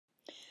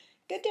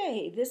Good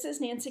day. This is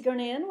Nanci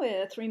Garnand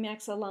with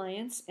Remax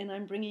Alliance, and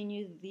I'm bringing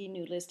you the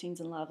new listings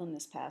in Loveland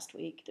this past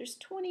week. There's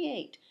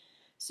 28.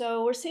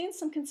 So we're seeing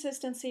some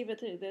consistency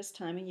with this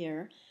time of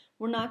year.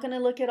 We're not going to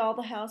look at all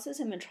the houses.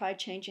 I'm going to try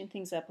changing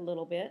things up a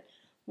little bit.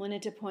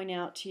 Wanted to point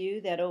out to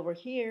you that over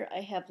here I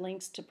have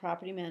links to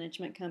property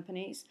management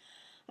companies.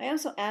 I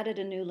also added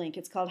a new link.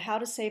 It's called How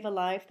to Save a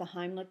Life, the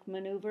Heimlich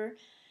Maneuver.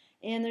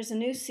 And there's a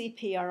new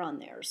CPR on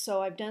there.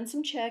 So I've done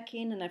some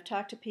checking and I've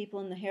talked to people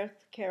in the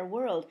healthcare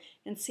world,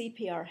 and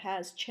CPR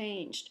has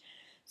changed.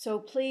 So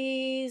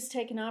please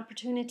take an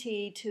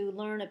opportunity to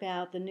learn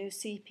about the new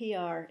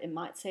CPR. It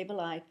might save a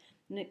life,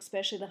 and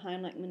especially the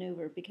Heimlich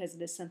Maneuver, because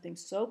it is something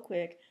so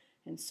quick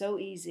and so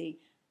easy,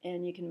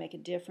 and you can make a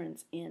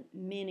difference in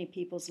many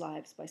people's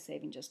lives by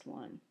saving just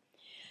one.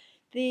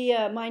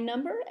 My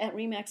number at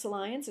Remax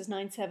Alliance is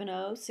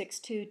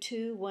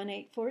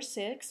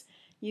 970-622-1846.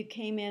 You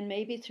came in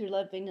maybe through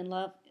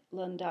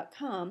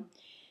Loveland.com.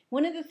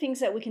 One of the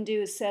things that we can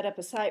do is set up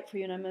a site for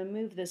you, and I'm going to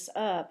move this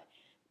up,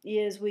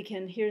 is we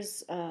can,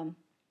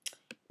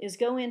 is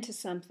go into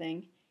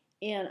something,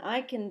 and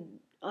I can,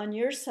 on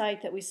your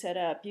site that we set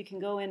up, you can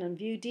go in and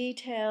view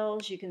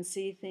details. You can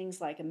see things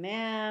like a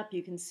map.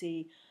 You can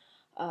see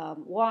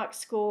walk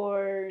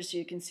scores.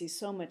 You can see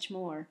so much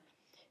more.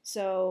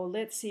 So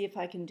let's see if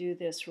I can do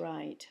this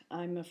right.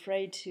 I'm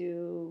afraid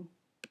to,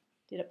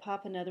 did it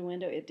pop another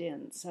window? It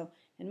didn't. So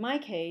in my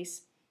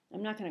case,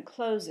 I'm not going to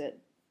close it.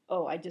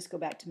 Oh, I just go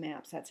back to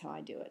maps. That's how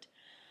I do it.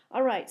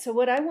 All right, so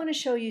what I want to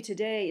show you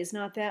today is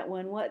not that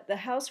one. What the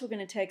house we're going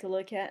to take a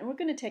look at, and we're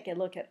going to take a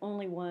look at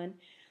only one.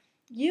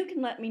 You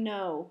can let me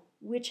know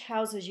which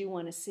houses you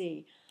want to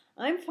see.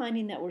 I'm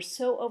finding that we're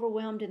so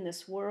overwhelmed in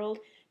this world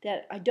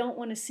that I don't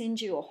want to send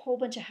you a whole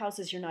bunch of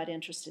houses you're not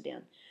interested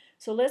in.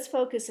 So let's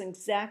focus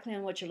exactly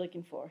on what you're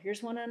looking for.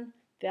 Here's one on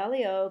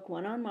Valley Oak,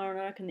 one on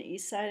Monarch on the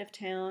east side of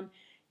town.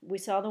 We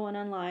saw the one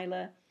on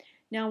Lila.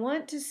 Now I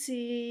want to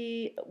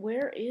see,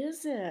 where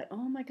is it?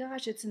 Oh my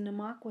gosh, it's in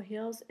Namaqua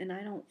Hills, and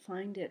I don't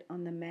find it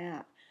on the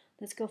map.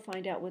 Let's go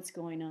find out what's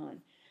going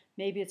on.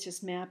 Maybe it's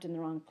just mapped in the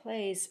wrong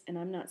place, and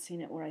I'm not seeing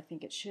it where I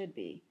think it should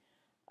be.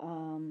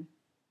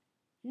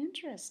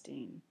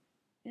 Interesting.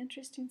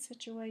 Interesting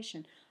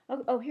situation.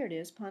 Oh, here it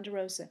is,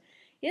 Ponderosa.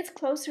 It's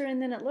closer in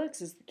than it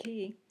looks is the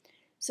key.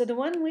 So the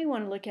one we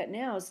want to look at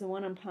now is the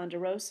one on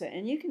Ponderosa,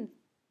 and you can,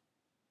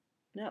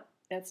 nope,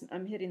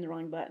 I'm hitting the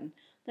wrong button.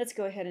 Let's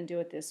go ahead and do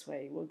it this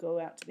way. We'll go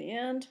out to the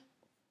end,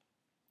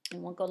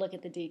 and we'll go look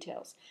at the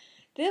details.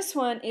 This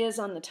one is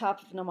on the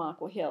top of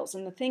Namaqua Hills,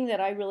 and the thing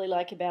that I really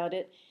like about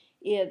it,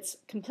 it's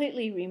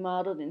completely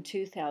remodeled in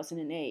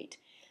 2008.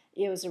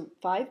 It was a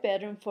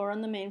 5-bedroom, 4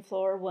 on the main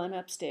floor, 1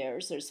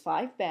 upstairs. There's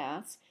 5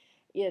 baths.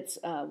 It's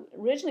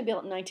originally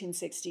built in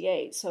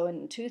 1968, so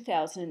in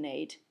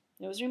 2008,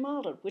 it was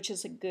remodeled, which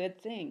is a good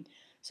thing.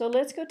 So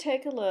let's go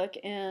take a look,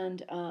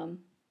 and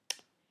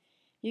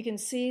you can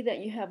see that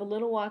you have a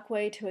little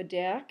walkway to a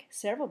deck,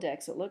 several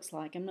decks it looks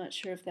like. I'm not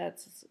sure if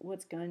that's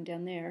what's going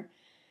down there.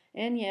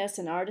 And yes,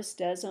 an artist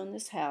does own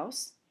this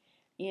house,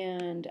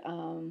 and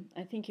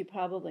I think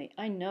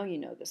I know you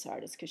know this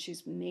artist because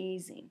she's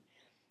amazing.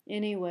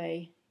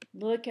 Anyway,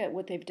 look at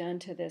what they've done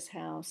to this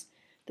house.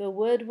 The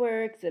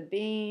woodwork, the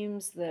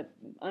beams,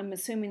 I'm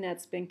assuming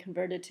that's been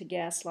converted to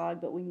gas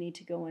log, but we need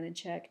to go in and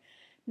check.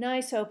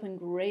 Nice open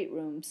great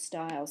room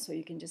style, so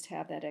you can just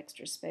have that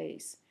extra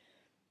space.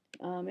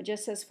 It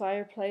just says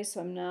fireplace,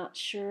 so I'm not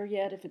sure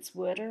yet if it's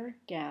wood or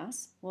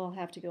gas. We'll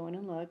have to go in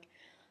and look.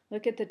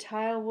 Look at the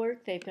tile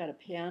work. They've got a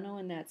piano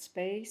in that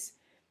space.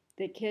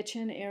 The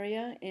kitchen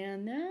area,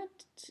 and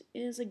that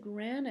is a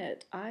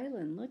granite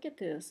island. Look at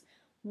this.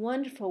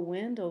 Wonderful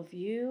window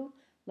view.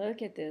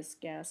 Look at this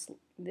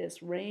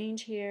this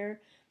range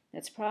here.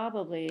 That's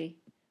probably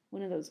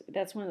one of those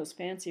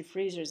fancy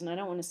freezers, and I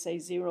don't want to say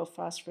zero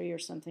frost free or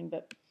something,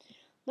 but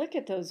look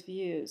at those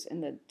views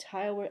and the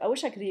tile work. I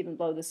wish I could even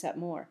blow this up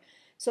more.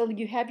 So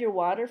you have your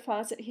water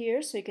faucet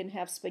here, so you can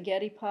have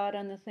spaghetti pot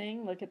on the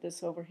thing. Look at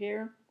this over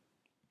here.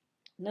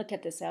 Look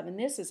at this oven.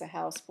 This is a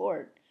house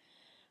fort.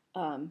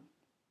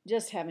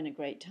 Just having a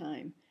great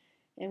time.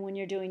 And when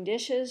you're doing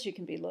dishes, you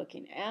can be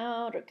looking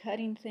out or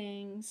cutting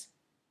things.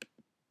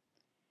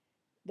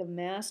 The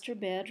master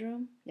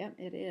bedroom, yep,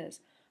 it is.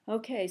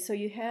 Okay, so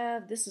you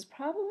have, this is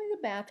probably the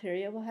bath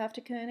area. We'll have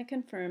to kind of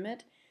confirm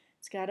it.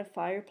 It's got a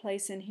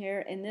fireplace in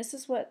here, and this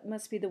is what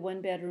must be the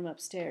 1-bedroom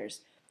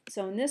upstairs.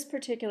 So in this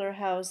particular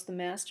house, the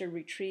master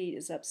retreat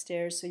is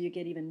upstairs, so you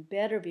get even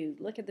better view.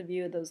 Look at the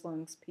view of those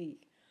Longs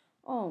Peak.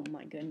 Oh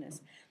my goodness.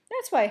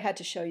 That's why I had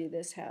to show you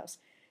this house.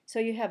 So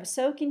you have a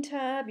soaking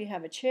tub, you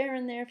have a chair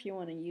in there if you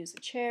want to use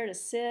a chair to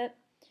sit.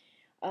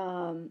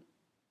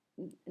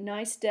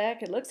 Nice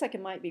deck. It looks like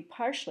it might be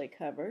partially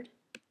covered.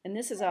 And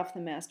this is off the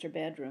master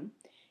bedroom.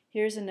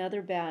 Here's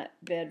another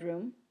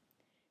bedroom.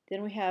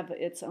 Then we have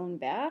its own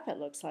bath, it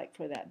looks like,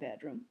 for that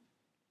bedroom.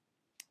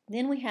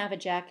 Then we have a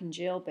Jack and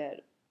Jill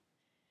bed.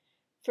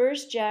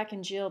 First Jack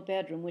and Jill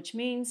bedroom, which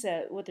means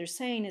that what they're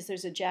saying is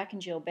there's a Jack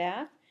and Jill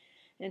bath,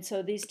 and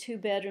so these 2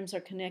 bedrooms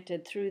are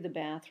connected through the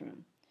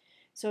bathroom.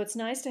 So it's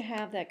nice to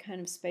have that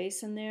kind of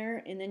space in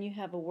there. And then you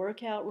have a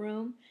workout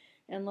room.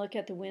 And look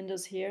at the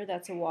windows here.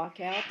 That's a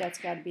walkout. That's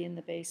got to be in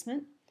the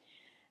basement.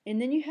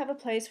 And then you have a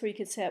place where you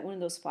could set one of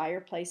those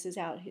fireplaces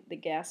out, the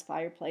gas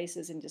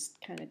fireplaces, and just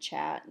kind of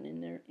chat and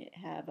in there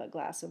have a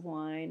glass of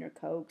wine or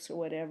Cokes or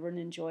whatever and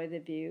enjoy the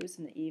views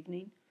in the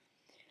evening.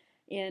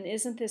 And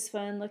isn't this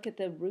fun? Look at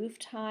the roof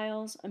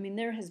tiles. I mean,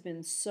 there has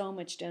been so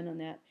much done on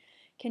that.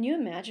 Can you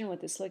imagine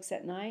what this looks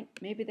at night?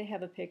 Maybe they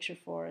have a picture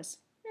for us.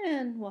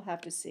 And we'll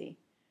have to see.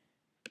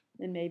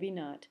 And maybe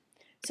not.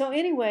 So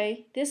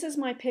anyway, this is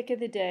my pick of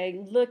the day.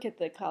 Look at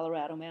the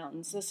Colorado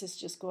mountains. This is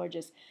just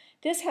gorgeous.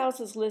 This house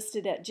is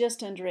listed at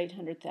just under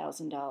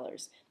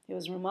 $800,000. It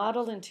was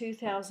remodeled in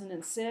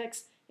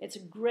 2006. It's a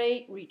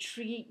great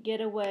retreat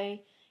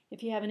getaway.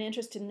 If you have an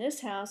interest in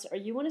this house or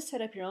you want to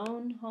set up your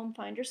own home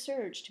finder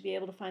search to be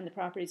able to find the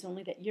properties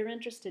only that you're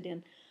interested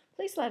in,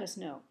 please let us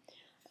know.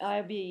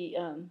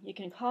 You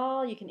can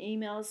call, you can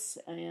email us,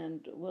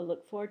 and we'll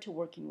look forward to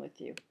working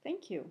with you.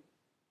 Thank you.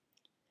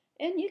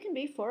 And you can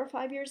be 4 or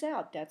 5 years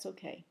out. That's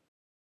okay.